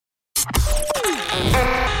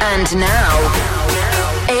And now,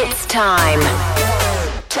 it's time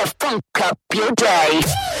to funk up your day.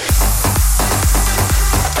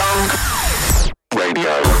 Funk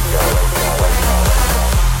Radio.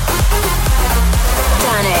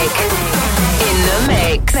 Dannic in the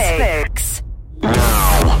mix.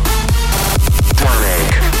 Now,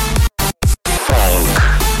 Dannic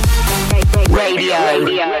Fonk Radio.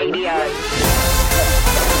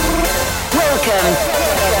 Welcome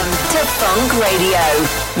to Funk Radio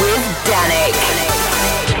with Dannic.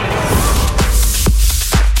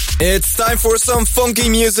 It's time for some funky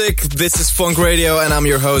music. This is Funk Radio and I'm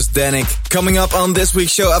your host Dannic. Coming up on this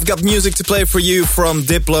week's show, I've got music to play for you from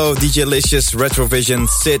Diplo, DJ Licious, Retrovision,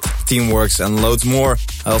 Sid, Teamworks and loads more.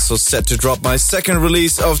 I also set to drop my second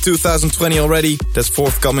release of 2020 already. That's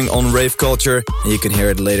forthcoming on Rave Culture and you can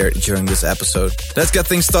hear it later during this episode. Let's get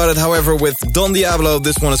things started, however, with Don Diablo.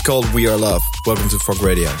 This one is called We Are Love. Welcome to Funk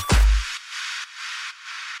Radio.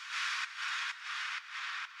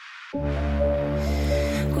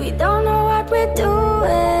 Don't know what we're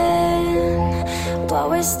doing, but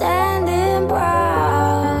we're standing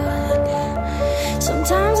proud.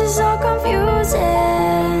 Sometimes it's so confusing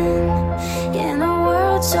in a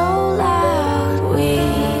world so loud. We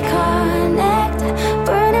connect,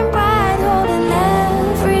 burning bright, holding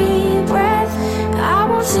every breath. I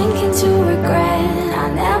won't sink into regret, I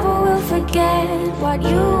never will forget what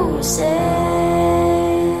you said.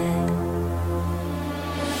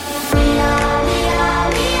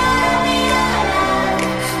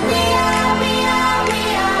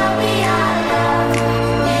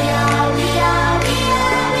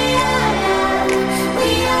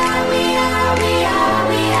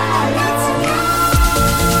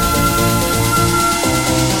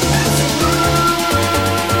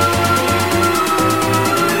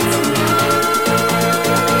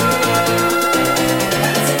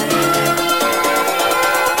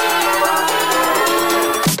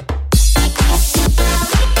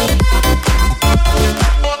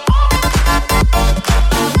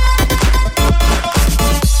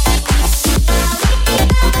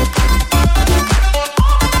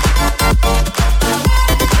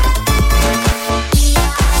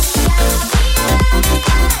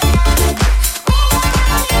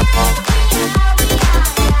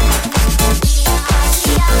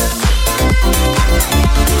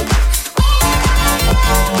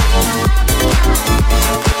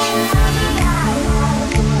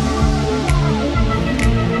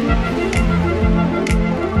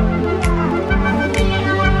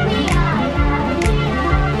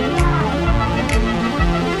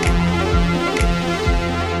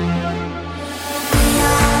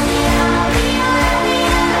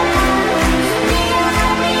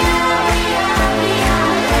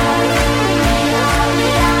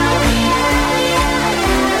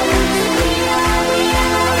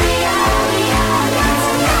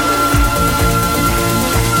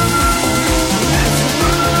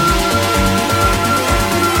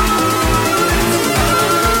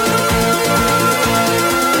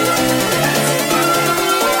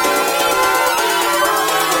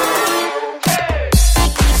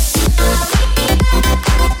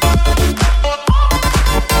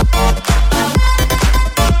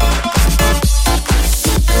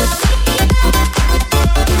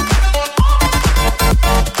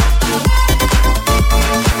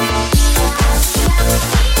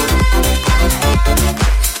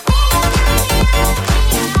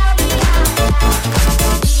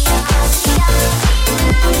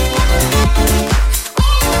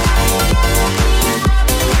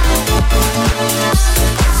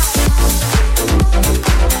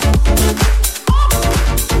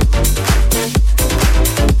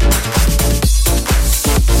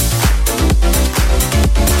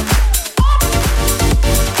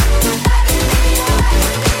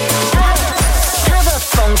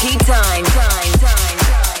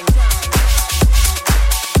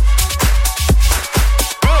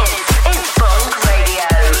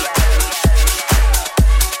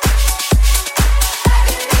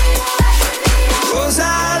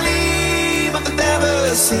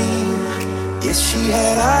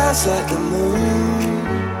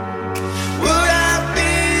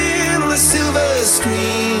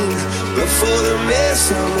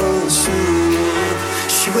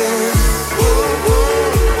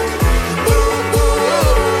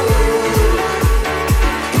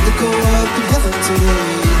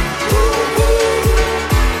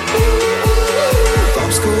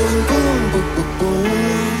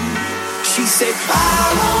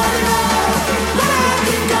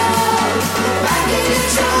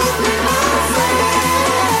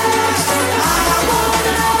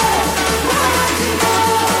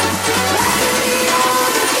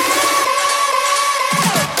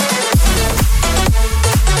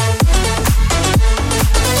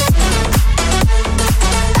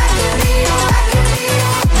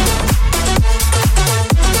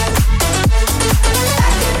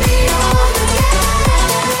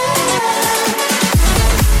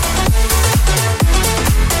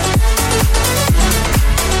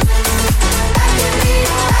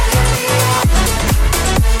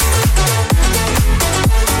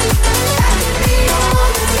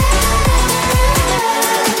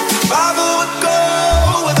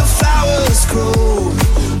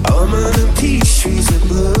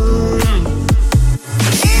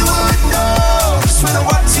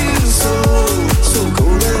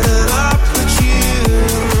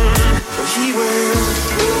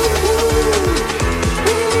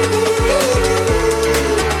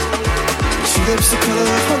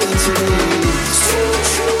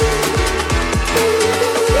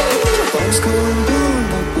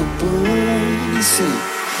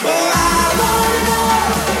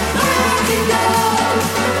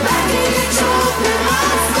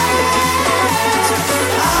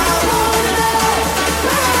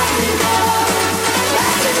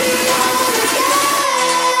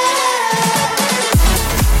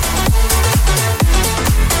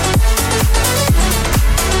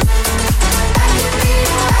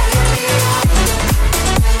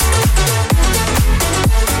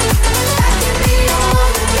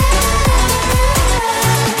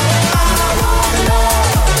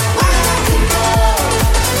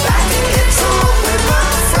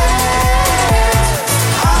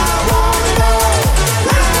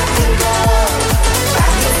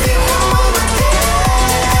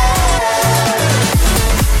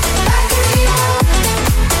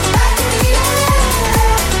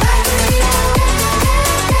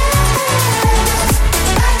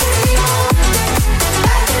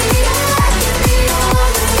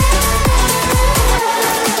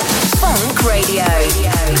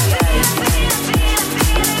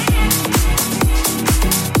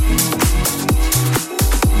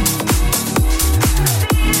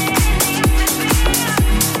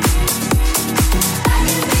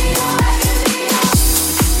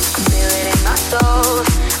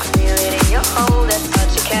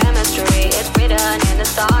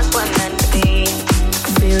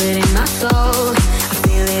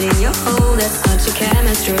 hold us, such a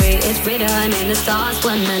chemistry. It's written in the stars,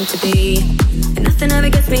 we're meant to be. And nothing ever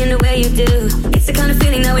gets me in the way you do. It's the kind of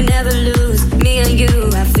feeling that we never lose. Me and you,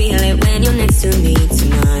 I feel it when you're next to me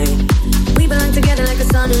tonight. We belong together like the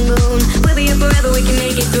sun and moon. We'll be here forever, we can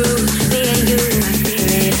make it through. Me and you, I feel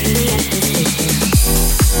it in the atmosphere.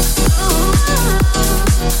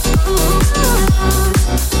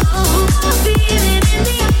 I feel it in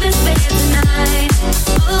the atmosphere tonight.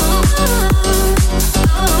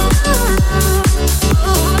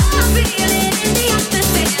 I feel it in the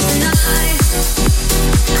atmosphere tonight.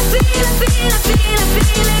 I feel it. I feel it in the atmosphere. I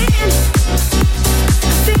feel it.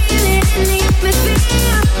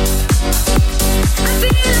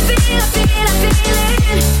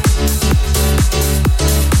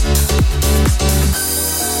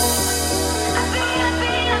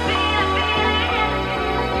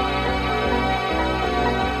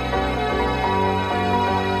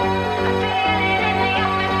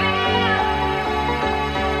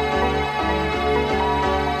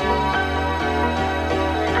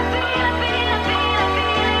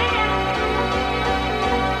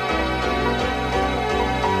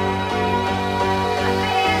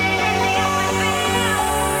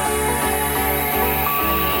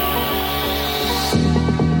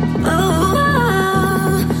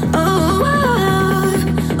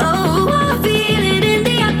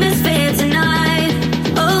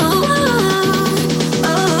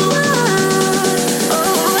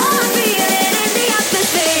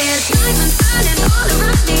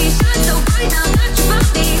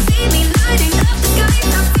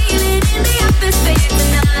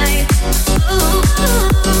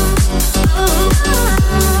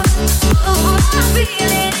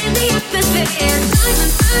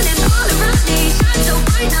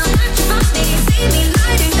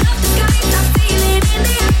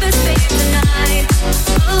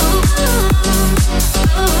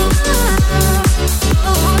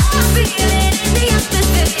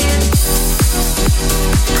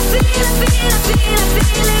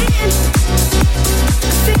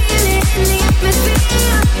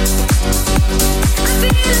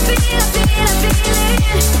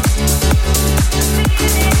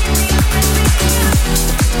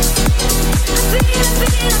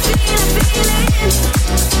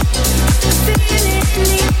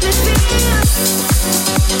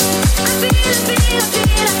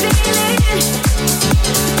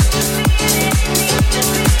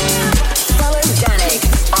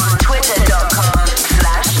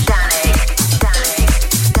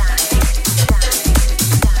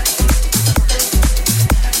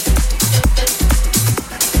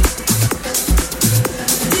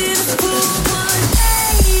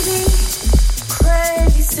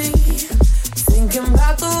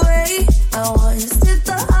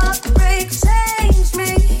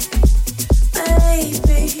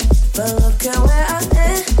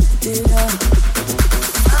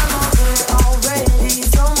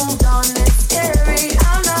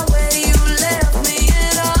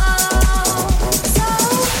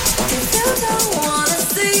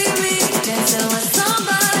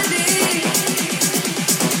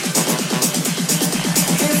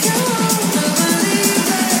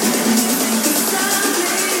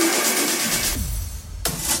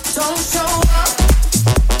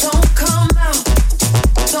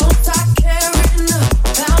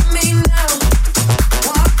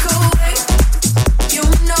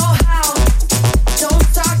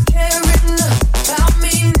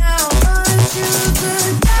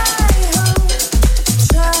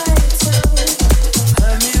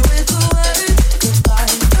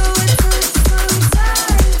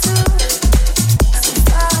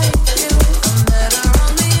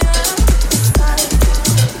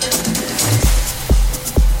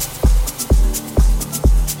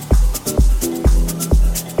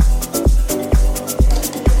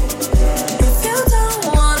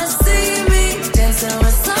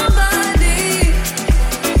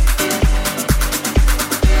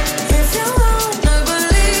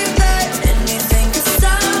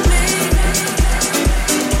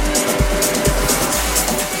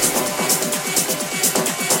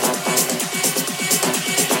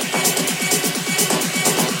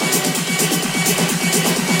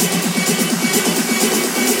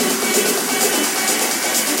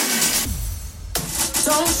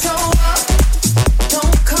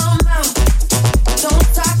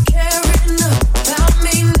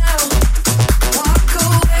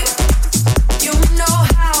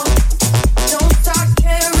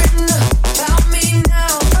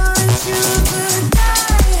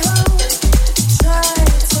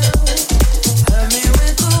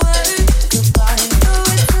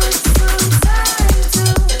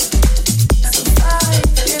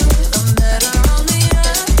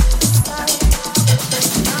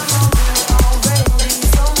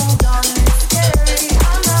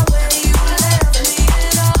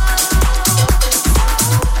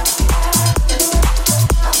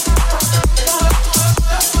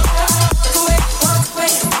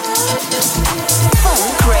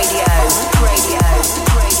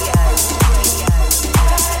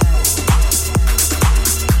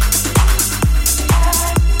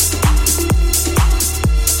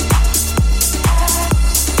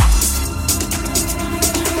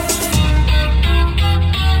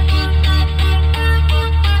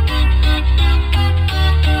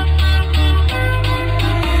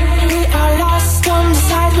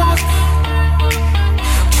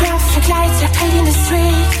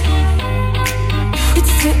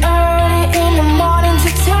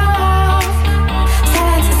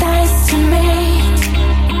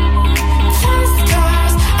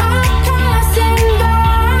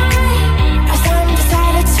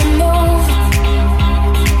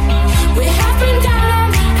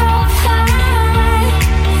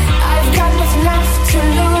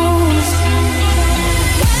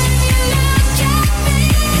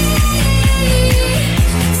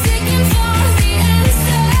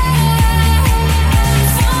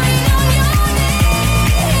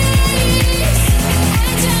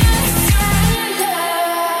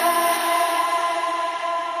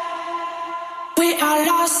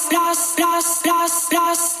 lost, lost, lost, lost,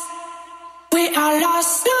 lost. We are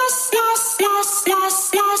lost, lost, lost, lost,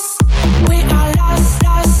 lost, lost. We are lost,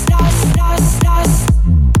 lost, lost, lost, lost.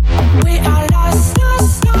 We are lost,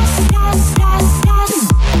 lost, lost, lost, lost,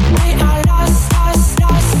 lost. We are lost, lost,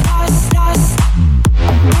 lost, lost, lost.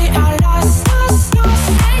 We are lost, lost, lost.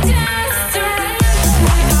 I just surrender.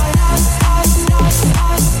 We are lost, lost, lost,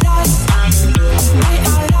 lost, lost. We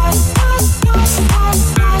are lost, lost, lost, lost,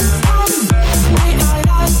 lost, lost. We are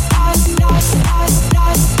lost, lost, lost, lost,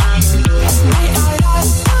 lost. We are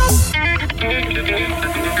lost, lost.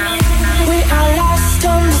 We are lost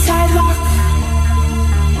on the sidewalk.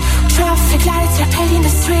 Traffic lights are painting the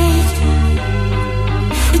street.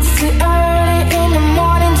 It's too early in the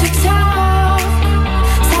morning to talk.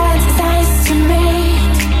 Silence is nice to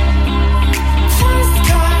meet. Fast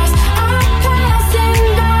cars are passing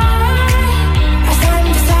by as time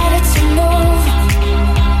decided to move.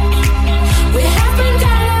 We have been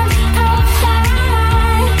down up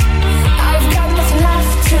high. I've got nothing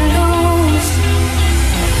left to lose.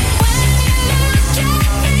 When you look at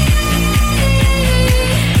me,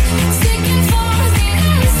 seeking for the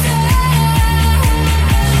answer,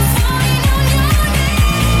 falling on your knees,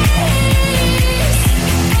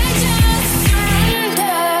 I just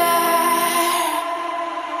surrender.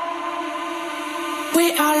 We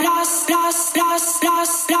are lost, lost, lost,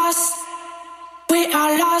 lost, lost. We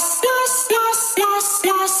are lost, lost, lost, lost,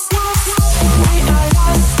 lost, lost. We are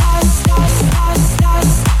lost, lost, lost, lost,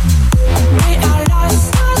 lost. We are lost,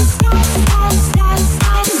 lost, lost, lost, lost,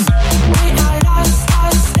 lost. We are lost,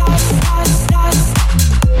 lost, lost, lost, lost.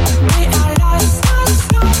 We are lost, lost,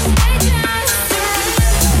 lost. I just surrender. We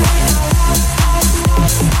are lost, lost,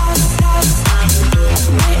 lost, lost, lost.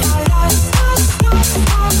 We are lost, lost, lost,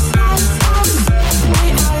 lost, lost, lost. We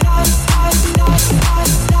are lost, lost, lost,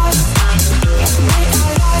 lost, lost. We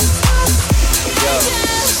are lost, lost. Yo,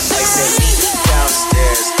 I said meet me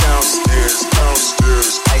downstairs, downstairs, downstairs.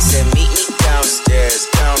 I said meet me downstairs,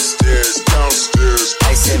 downstairs, downstairs.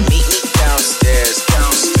 I said meet me downstairs,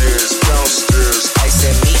 downstairs, downstairs. I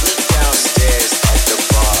said meet me downstairs at the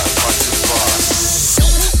bar, at the bar.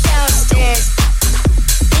 Meet me downstairs.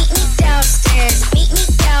 Meet me downstairs.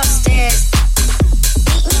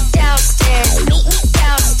 Meet me downstairs. Meet me downstairs. Meet me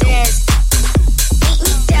downstairs. Meet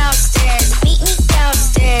me downstairs. Meet me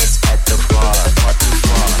downstairs. At the bar, at the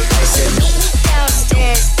bar. I said meet me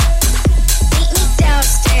downstairs. Meet me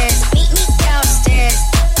downstairs. Meet me downstairs.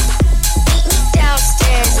 Meet me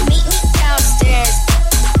downstairs. Meet me downstairs.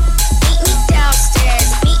 Meet me downstairs.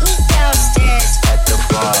 Meet me downstairs. At the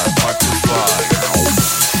bar, at the bar.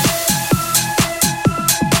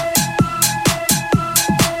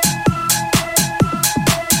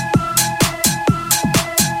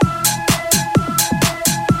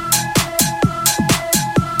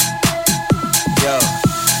 Yo,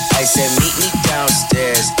 I said meet me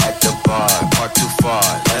downstairs at the bar. Park too far,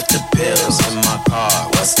 left the pills in my car.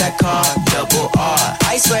 What's that car? Double R.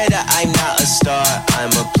 I swear that I'm not a star.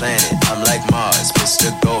 I'm a planet. I'm like Mars. Mr.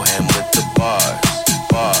 Goham with the bars,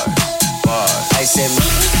 bars, bars. I said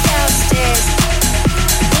Meet me downstairs.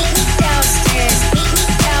 Meet me downstairs. Meet me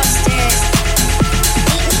downstairs.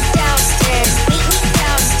 Meet me downstairs. Meet me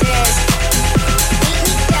downstairs. Meet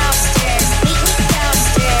me downstairs. Meet me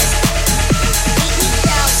downstairs. Meet me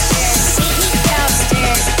downstairs. Meet me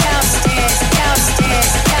downstairs. Downstairs. Downstairs.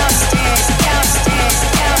 Downstairs. Downstairs.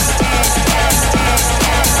 Downstairs.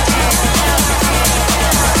 Downstairs. Downstairs.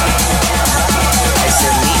 I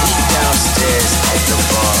said meet me downstairs at the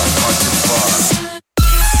bar, at the bar.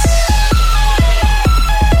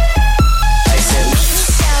 I said Meet me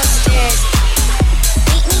downstairs.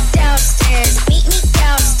 Meet me downstairs. Meet me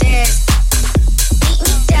downstairs. Meet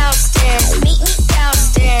me downstairs. Meet me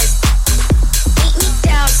downstairs. Meet me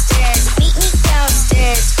downstairs. Meet me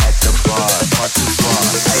downstairs. at the bar, at the bar.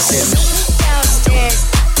 I said Meet me downstairs.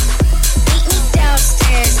 Meet me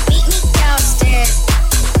downstairs. Meet me downstairs.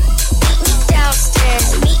 Meet me downstairs.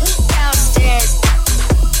 Meet me downstairs.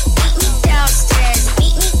 Meet me downstairs.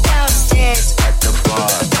 Meet me downstairs. at the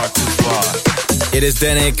bar, at the bar. It is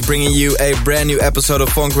Dannic bringing you a brand new episode of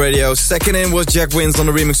Fonk Radio. Second in was Jack Wins on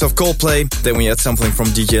the remix of Coldplay. Then we had something from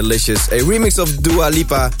DJ Licious, a remix of Dua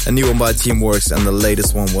Lipa, a new one by Teamworks, and the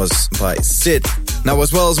latest one was by Sid. Now,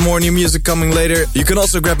 as well as more new music coming later, you can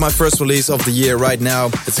also grab my first release of the year right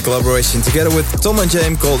now. It's a collaboration together with Tom and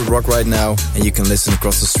James called Rock Right Now, and you can listen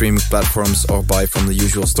across the streaming platforms or buy from the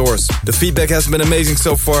usual stores. The feedback has been amazing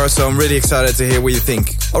so far, so I'm really excited to hear what you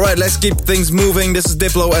think. Alright, let's keep things moving. This is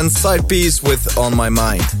Diplo and Side Piece with On My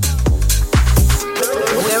Mind.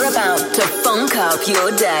 We're about to funk up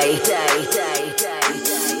your day.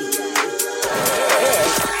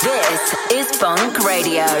 This This is Fonk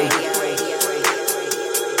Radio.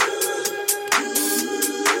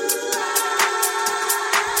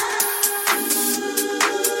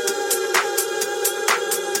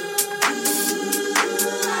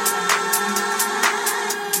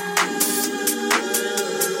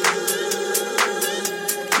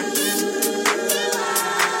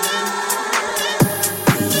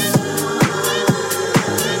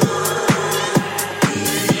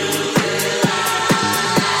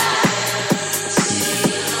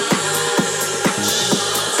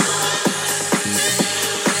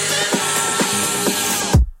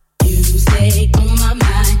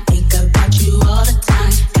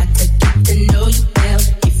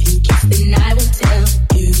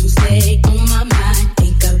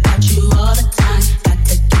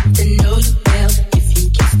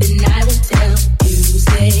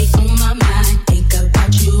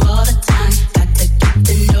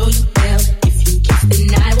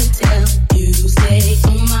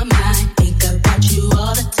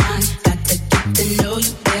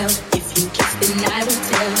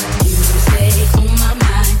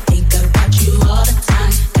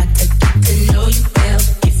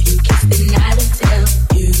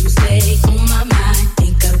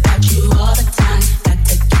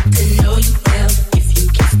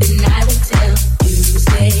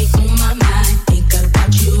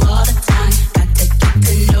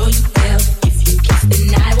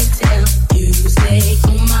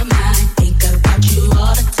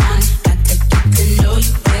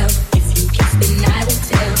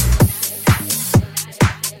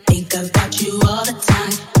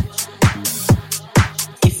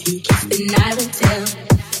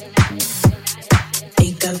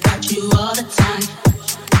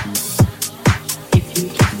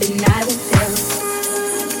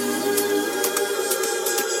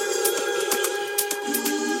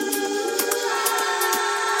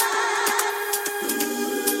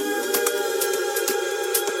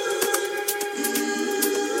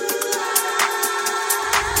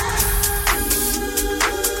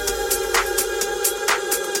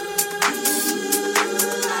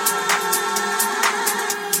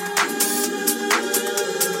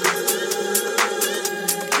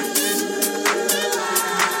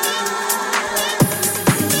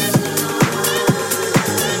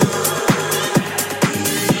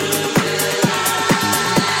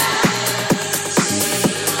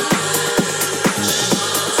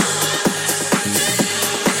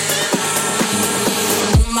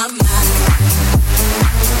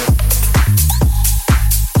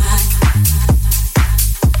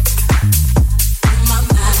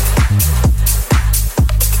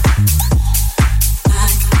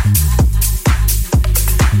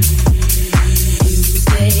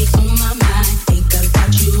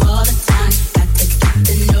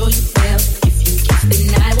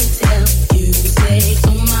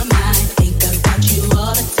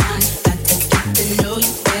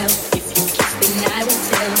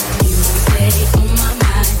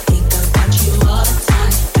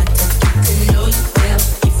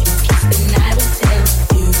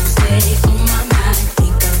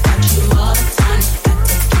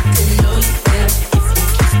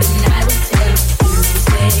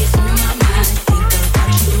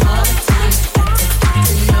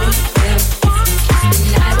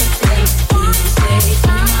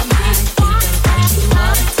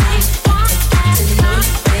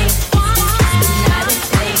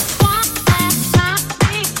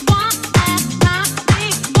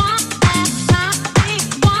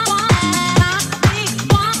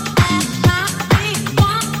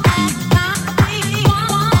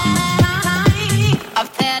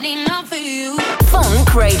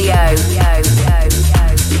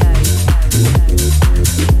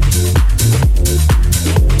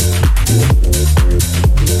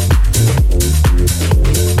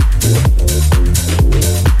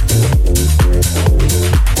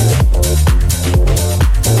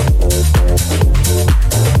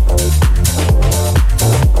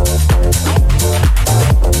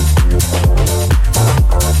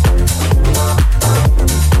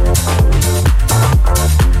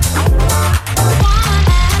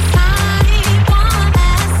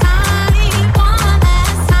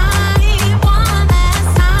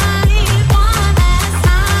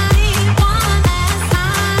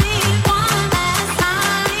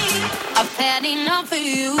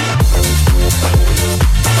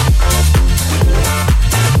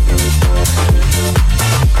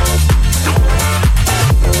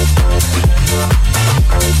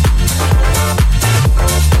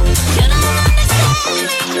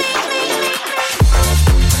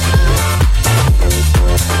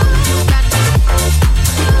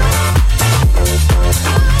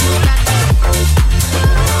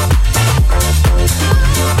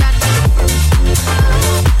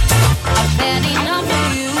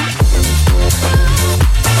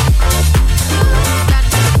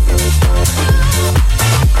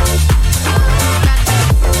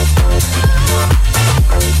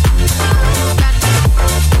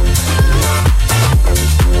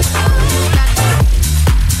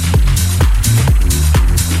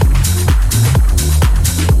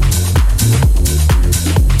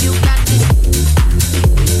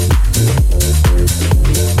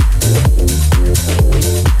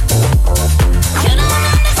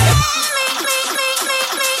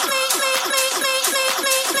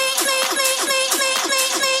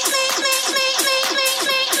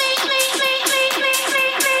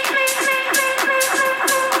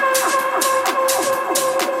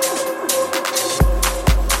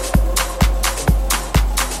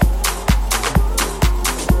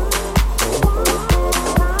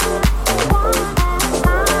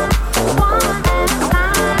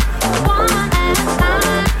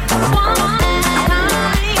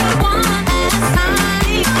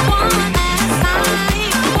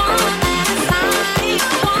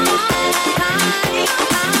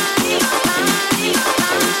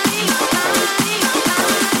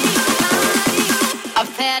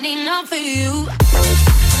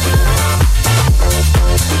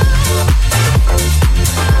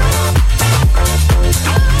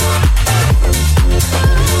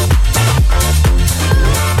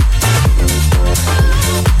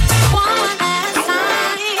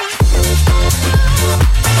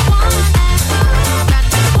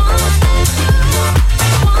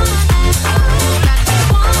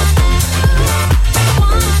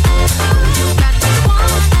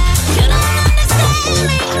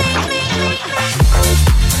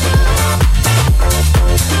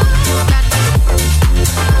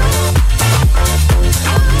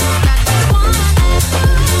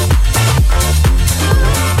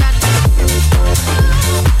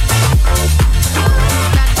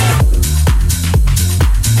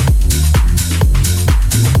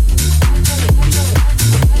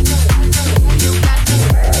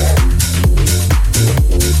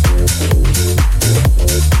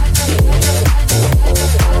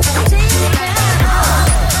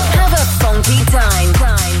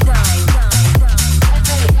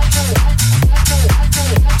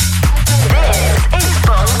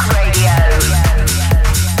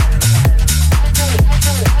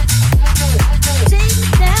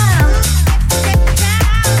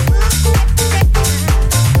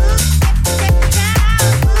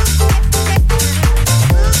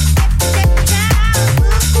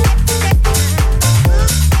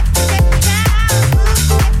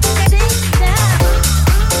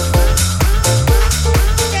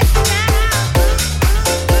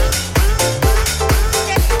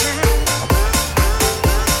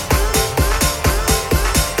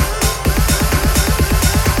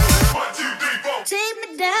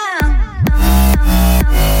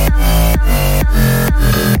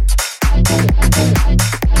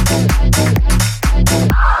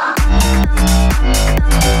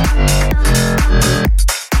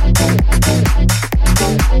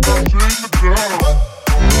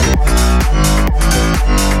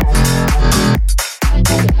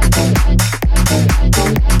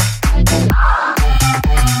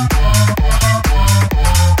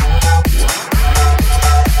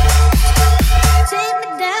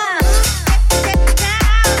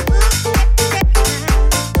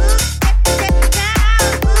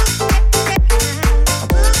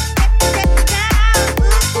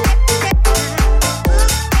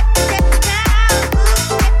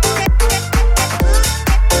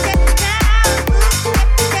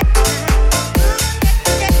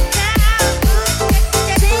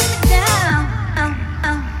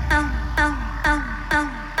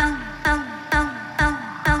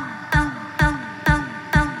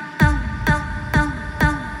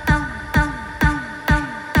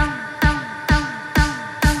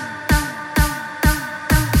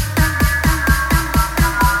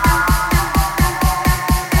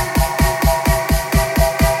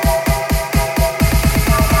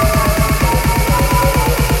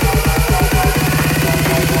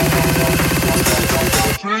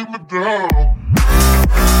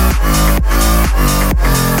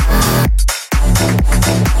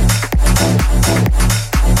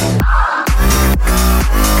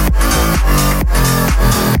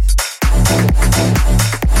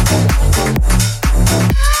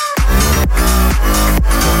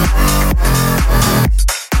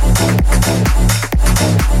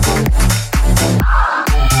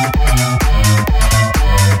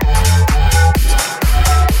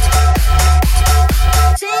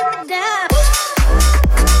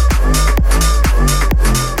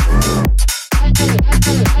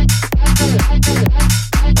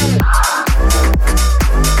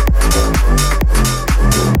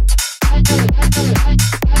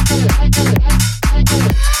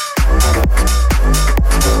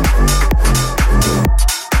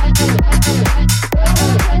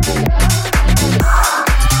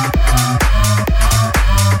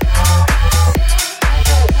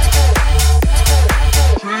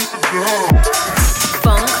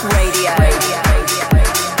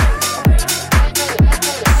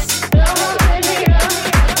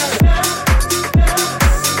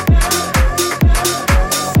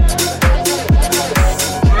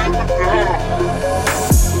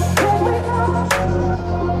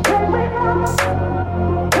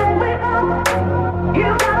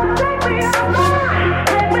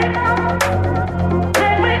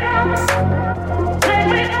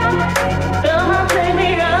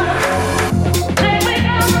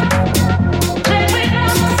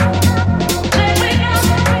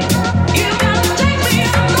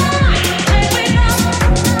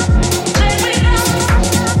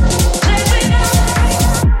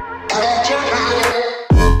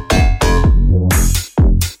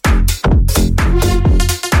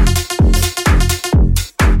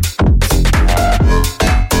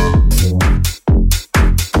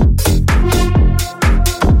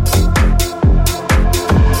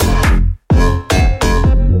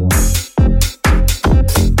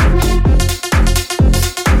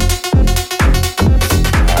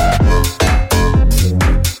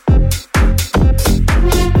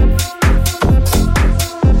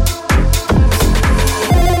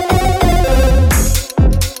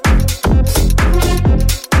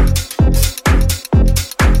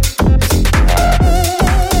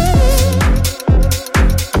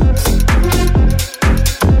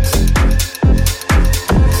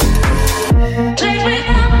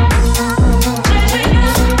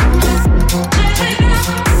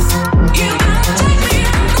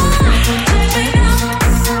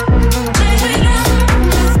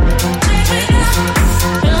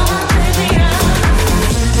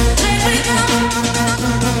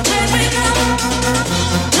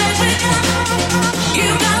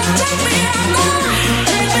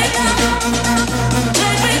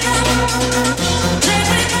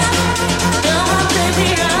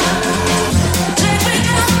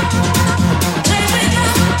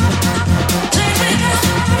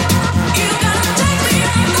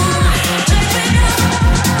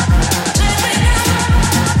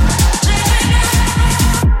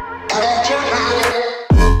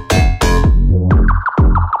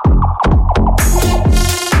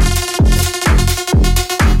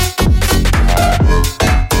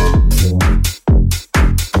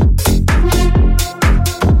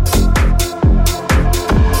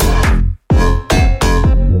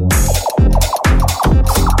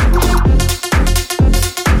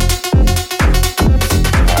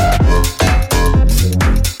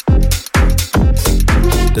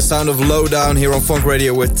 The sound of Lowdown here on Funk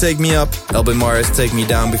Radio with Take Me Up, Elvin Mars Take Me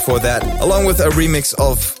Down before that, along with a remix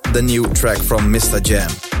of the new track from Mr. Jam.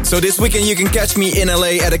 So this weekend you can catch me in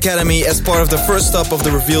LA at Academy as part of the first stop of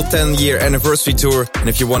the Reveal 10-year anniversary tour. And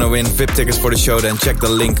if you want to win VIP tickets for the show, then check the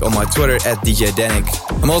link on my Twitter at DJ Dannic.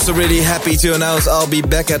 I'm also really happy to announce I'll be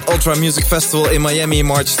back at Ultra Music Festival in Miami in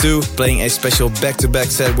March 2, playing a special back-to-back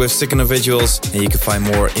set with sick individuals. And you can find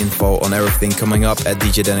more info on everything coming up at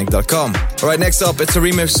djdannic.com. Alright, next up, it's a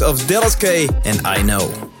remix of Dallas K and I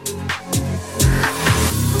Know.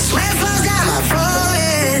 Sweat flows down my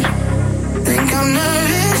forehead. Think I'm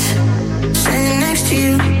nervous, sitting next to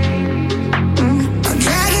you. My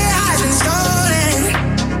jacket has been stolen,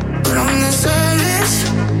 but on the surface,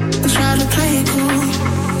 I try to play it cool.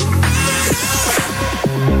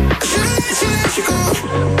 I should've let you go.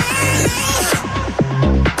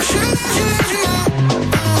 I should've let you go.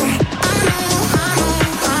 I know.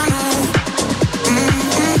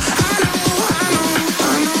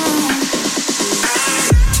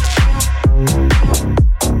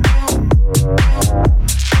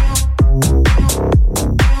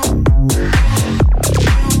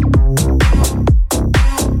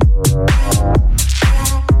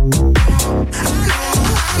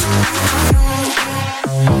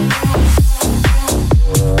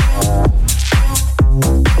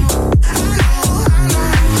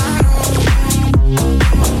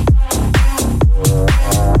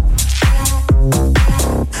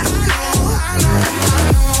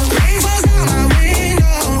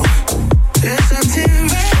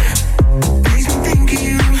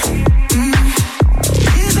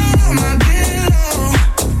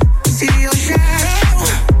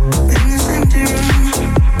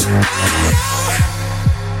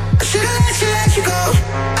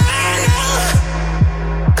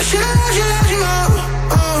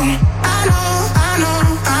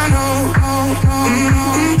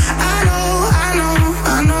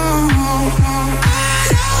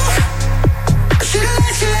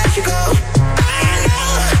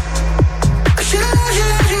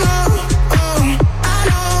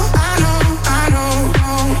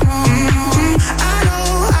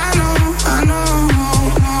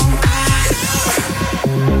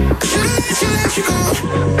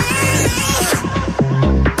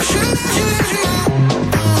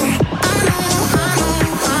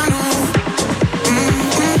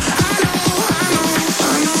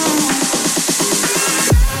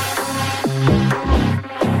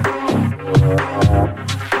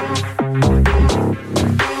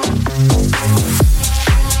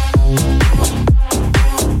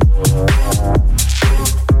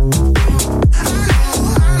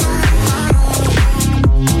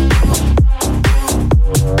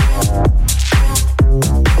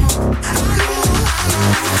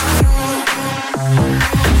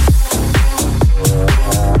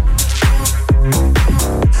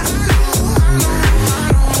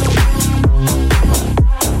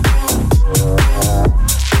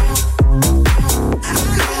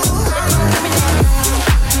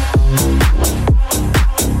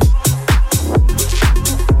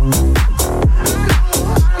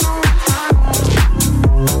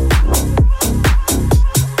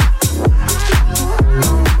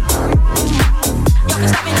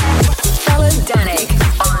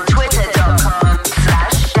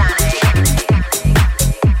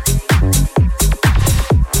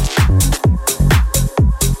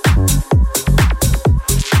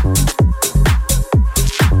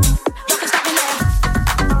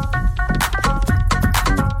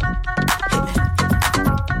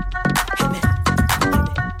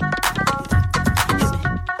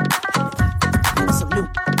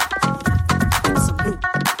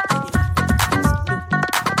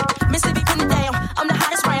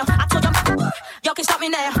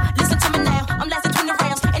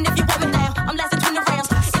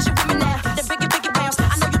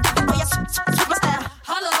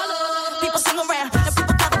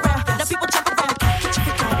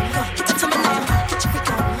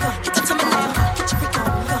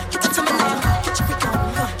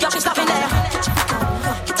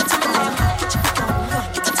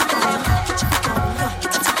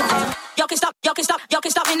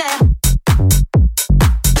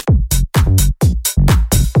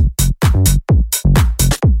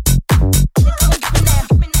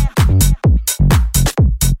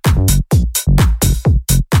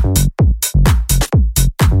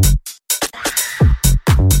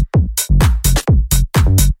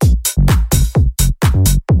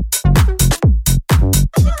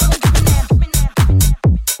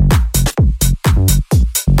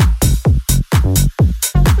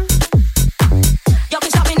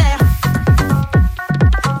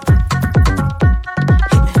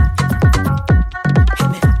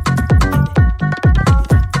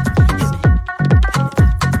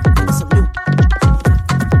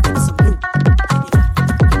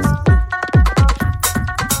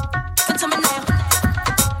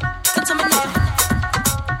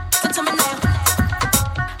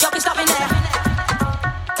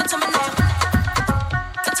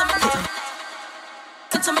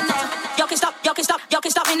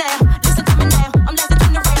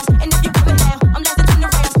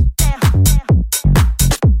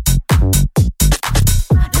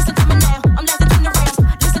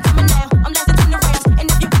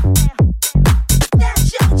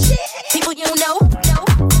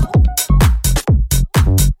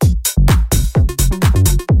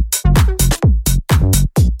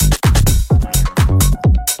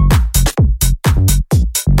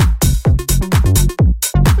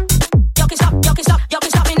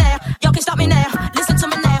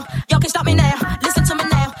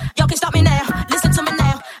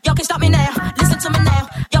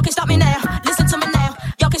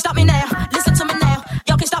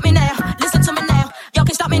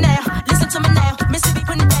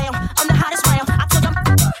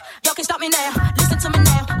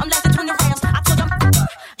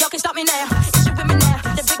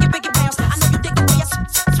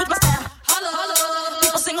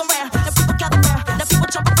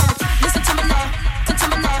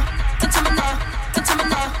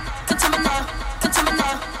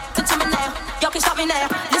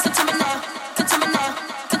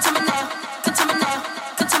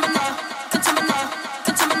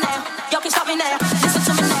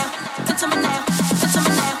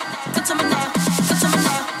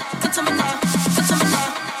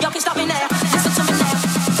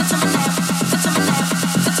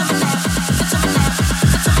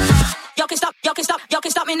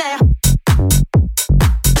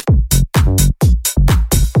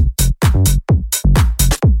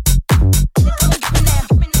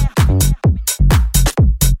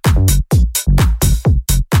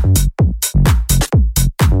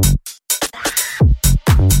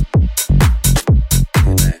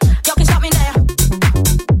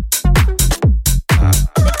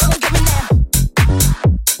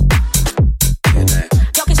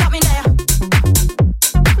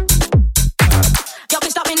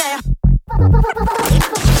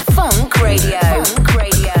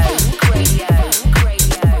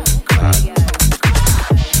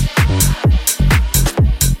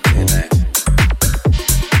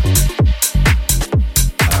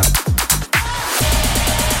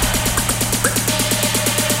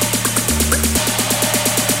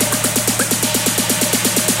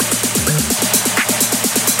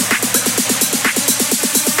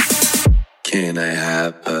 Can I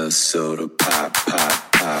have a soda pop,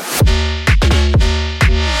 pop, pop?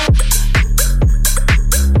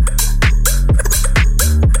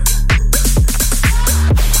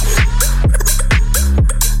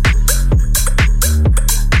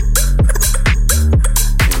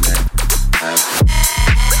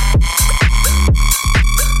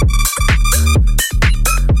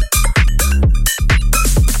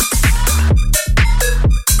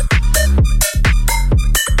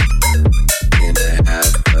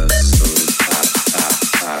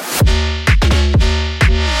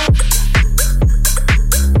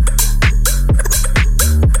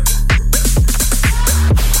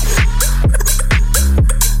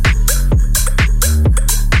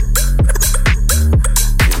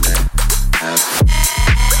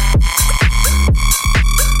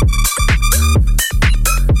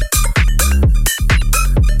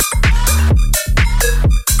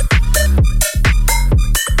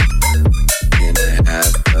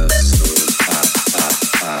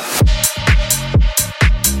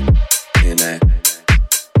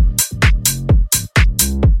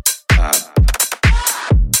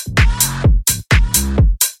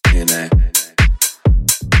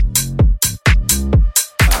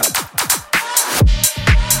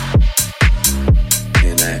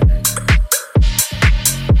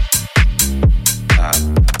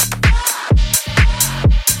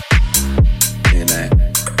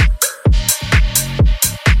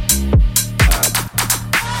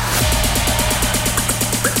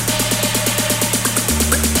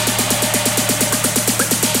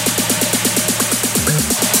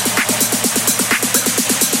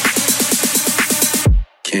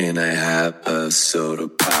 Can I have a soda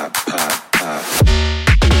pop, pop, pop?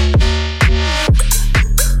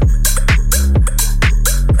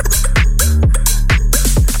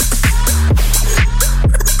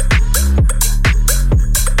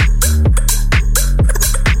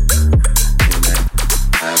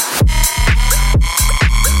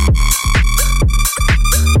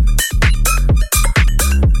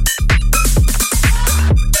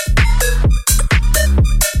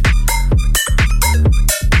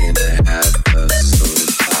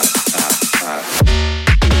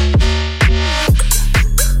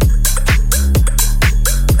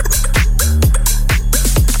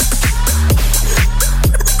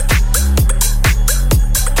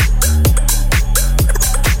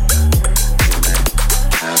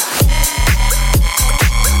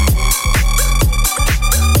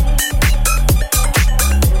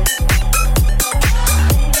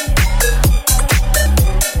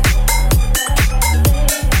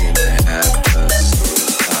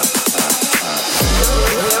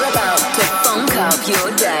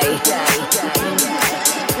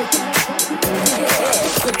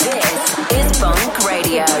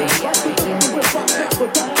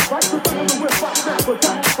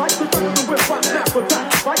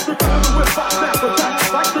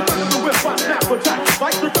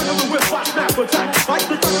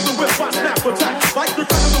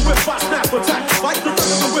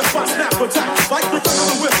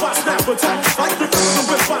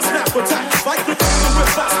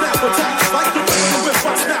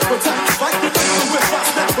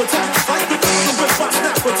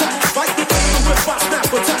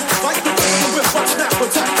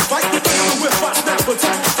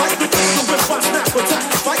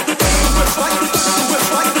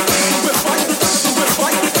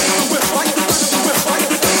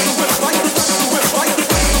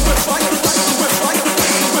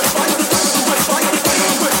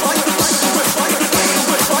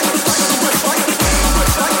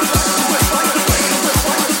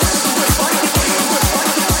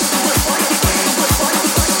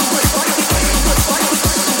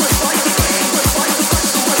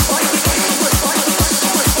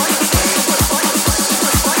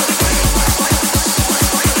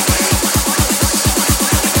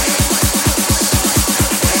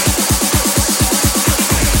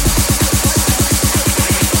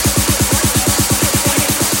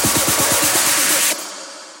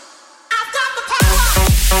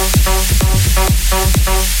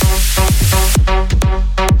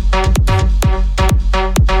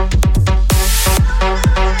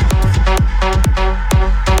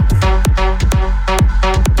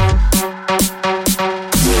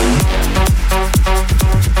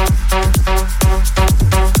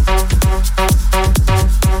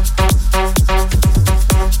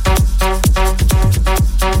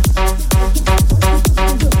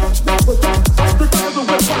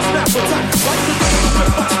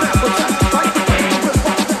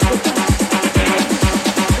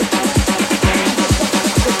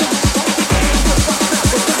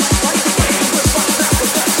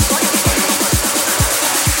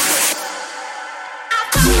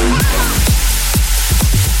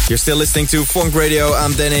 You're still listening to Fonk Radio.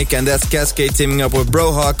 I'm Dannic, and that's Cascade teaming up with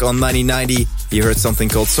Brohawk on 9090. You heard something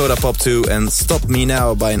called Soda Pop 2 and Stop Me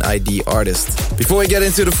Now by an ID artist. Before we get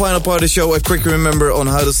into the final part of the show, a quick reminder on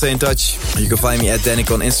how to stay in touch. You can find me at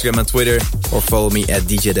Dannic on Instagram and Twitter, or follow me at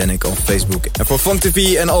DJ Dannic on Facebook. And for Fonk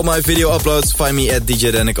TV and all my video uploads, find me at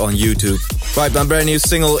DJ Dannic on YouTube. Right, my brand new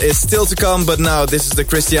single is still to come, but now this is the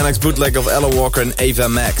Christianax bootleg of Ella Walker and Ava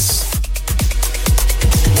Max.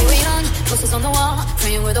 We were young, posters on the wall,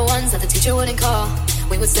 praying we're the ones that the teacher wouldn't call.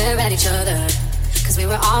 We would stare at each other, cause we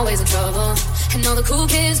were always in trouble. And all the cool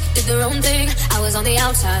kids did their own thing. I was on the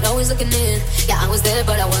outside, always looking in. Yeah, I was there,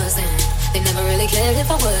 but I wasn't. They never really cared if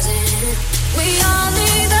I wasn't. We all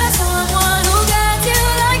need that someone who gets you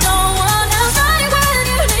like no one else, right when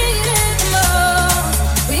you need it the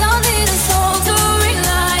most. We all need a soul to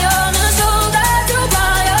rely on, a soul that to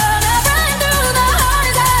buy on, a friend through the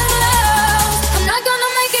highs and the lows. I'm not gonna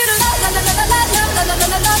make it a la la la la la la la la la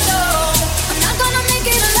la la la. I'm not gonna make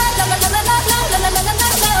it a la la la la la la la la la la la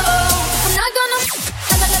la. I'm not gonna.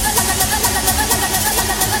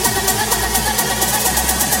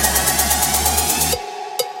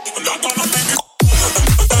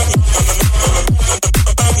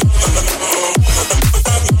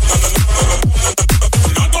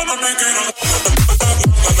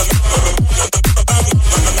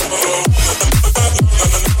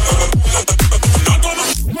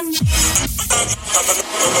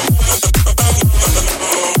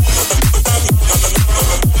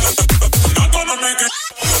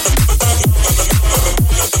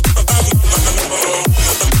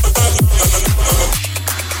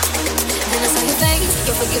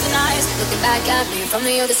 From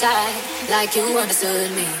the other side, like you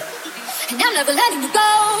understood me, and I'm never letting you go.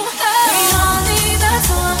 We all need that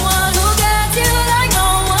someone who gets you like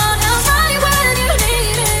no one else, right when you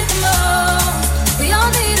need it the most. We all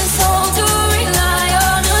need a soul to rely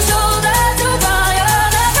on, a shoulder to cry on,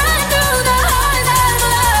 a friend through the highs and the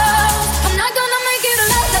lows. I'm not gonna make it a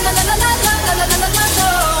la la la la la la la la la la la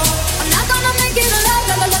la. I'm not gonna make it a la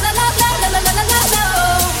la la la la la la la la la la la.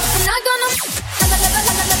 I'm not gonna.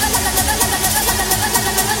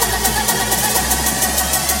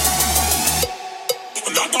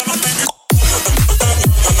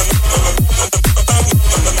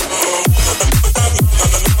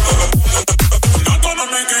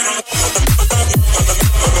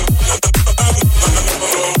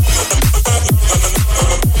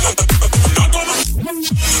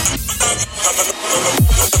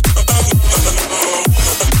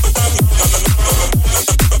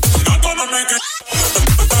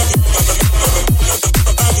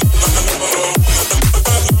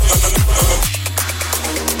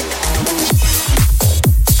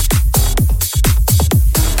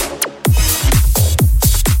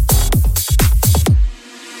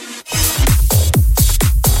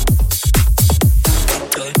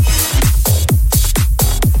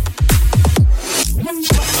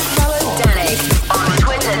 Follow Dannic on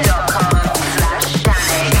Twitter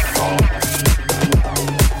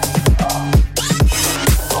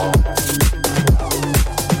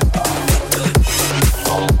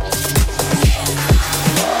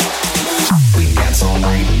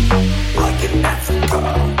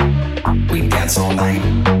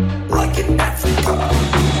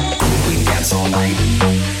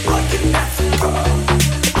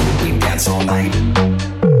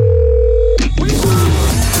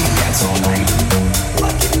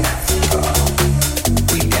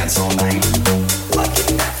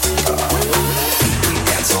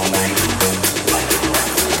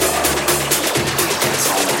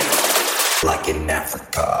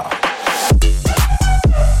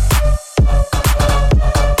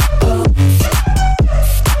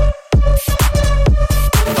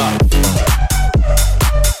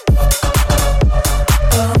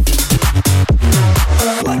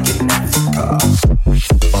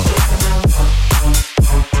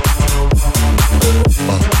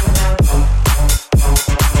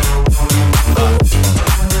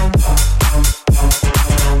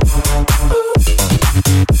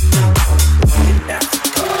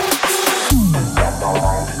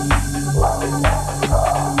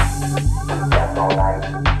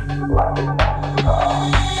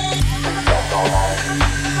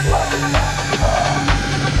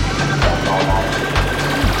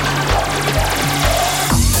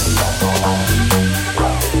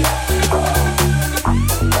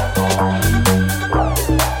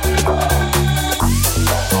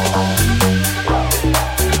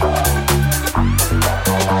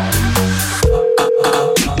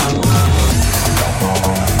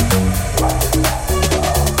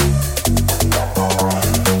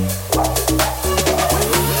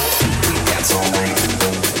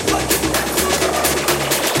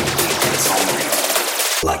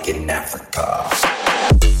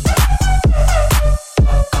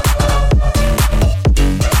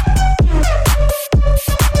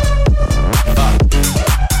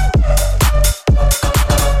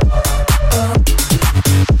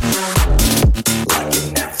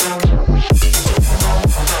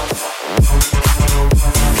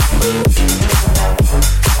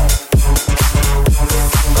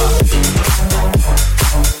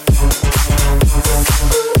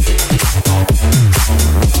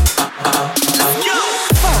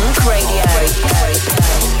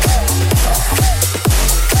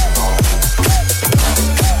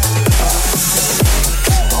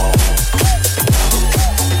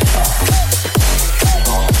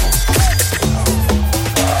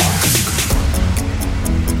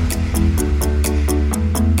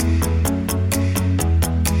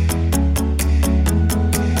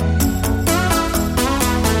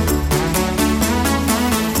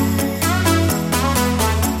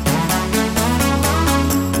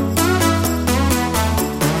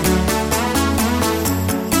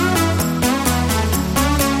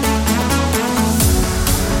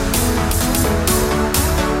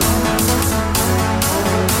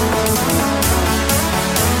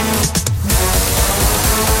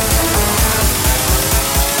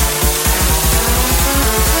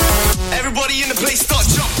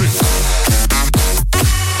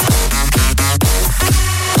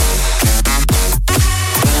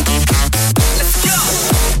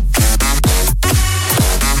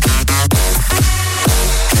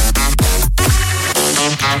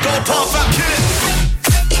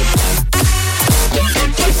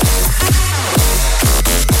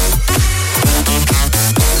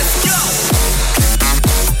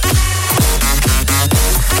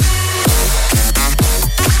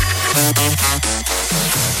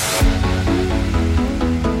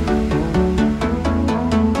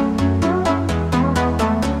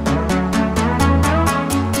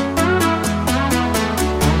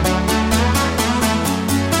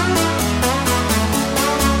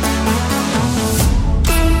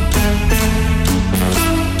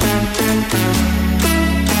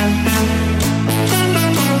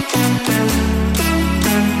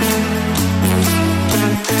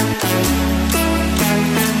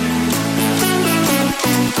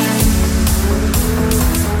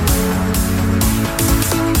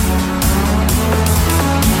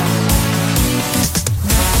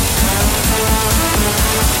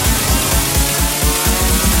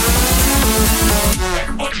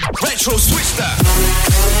Electro switch that.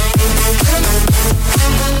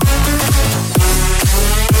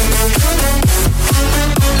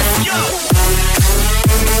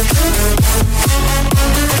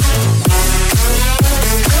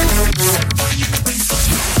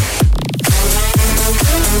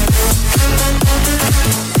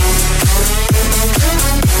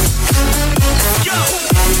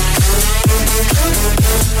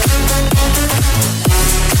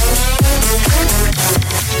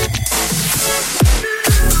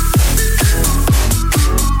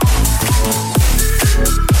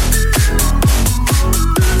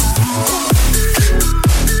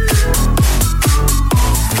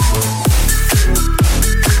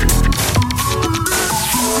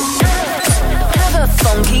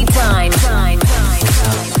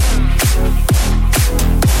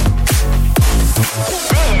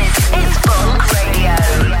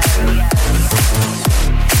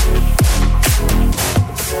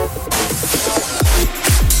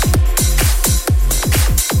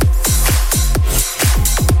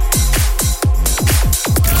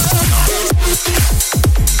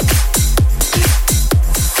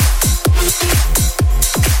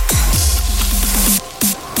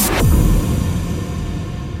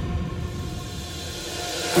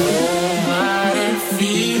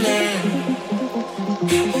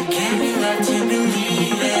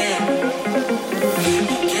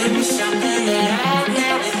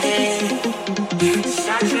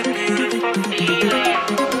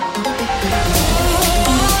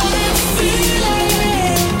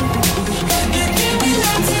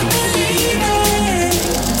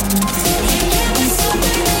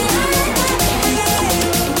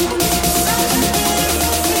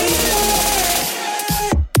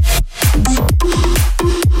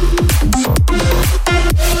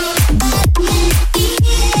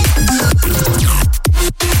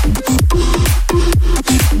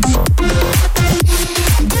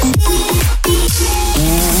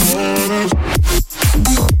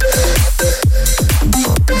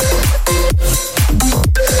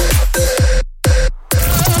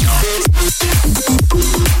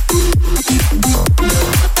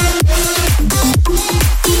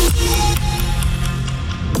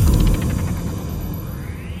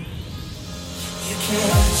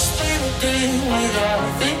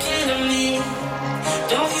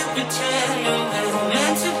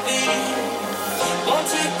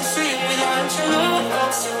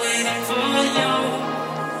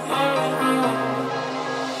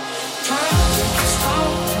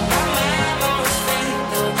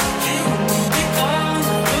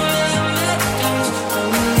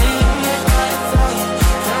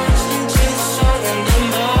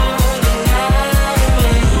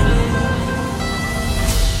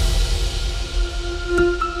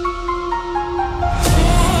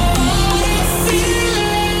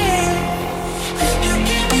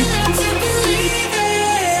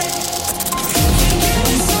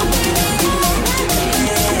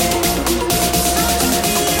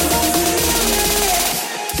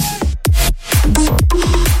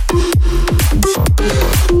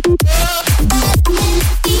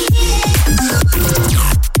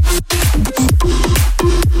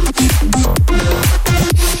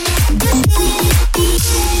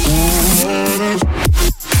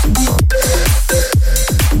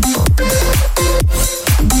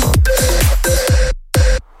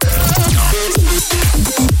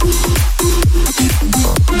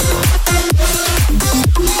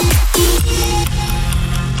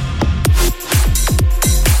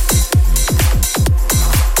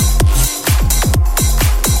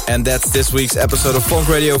 And that's this week's episode of Fonk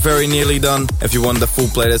Radio, very nearly done. If you want the full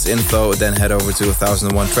playlist info, then head over to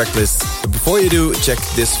 1001 Tracklist. But before you do, check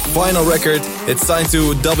this final record. It's signed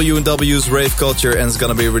to W&W's Rave Culture and it's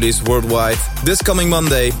gonna be released worldwide this coming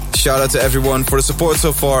Monday. Shout out to everyone for the support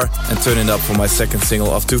so far and turn it up for my second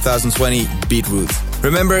single of 2020, Beetroot.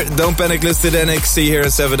 Remember, don't panic, listen to Dannic. See you here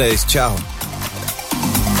in 7 days. Ciao.